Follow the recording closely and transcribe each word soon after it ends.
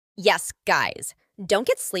Yes, guys, don't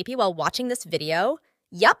get sleepy while watching this video.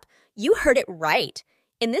 Yup, you heard it right.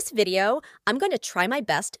 In this video, I'm going to try my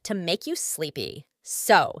best to make you sleepy.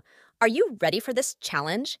 So, are you ready for this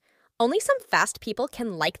challenge? Only some fast people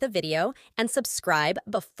can like the video and subscribe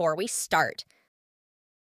before we start.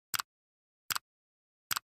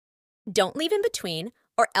 Don't leave in between,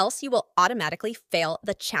 or else you will automatically fail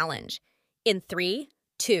the challenge. In 3,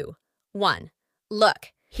 2, 1.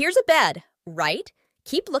 Look, here's a bed, right?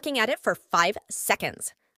 Keep looking at it for 5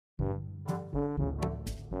 seconds.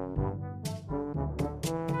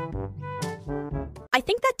 I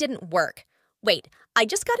think that didn't work. Wait, I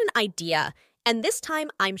just got an idea, and this time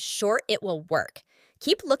I'm sure it will work.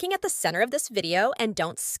 Keep looking at the center of this video and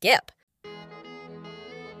don't skip.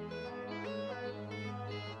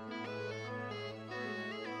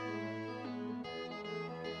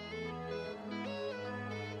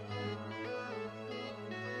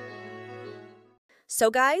 So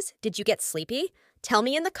guys, did you get sleepy? Tell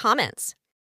me in the comments.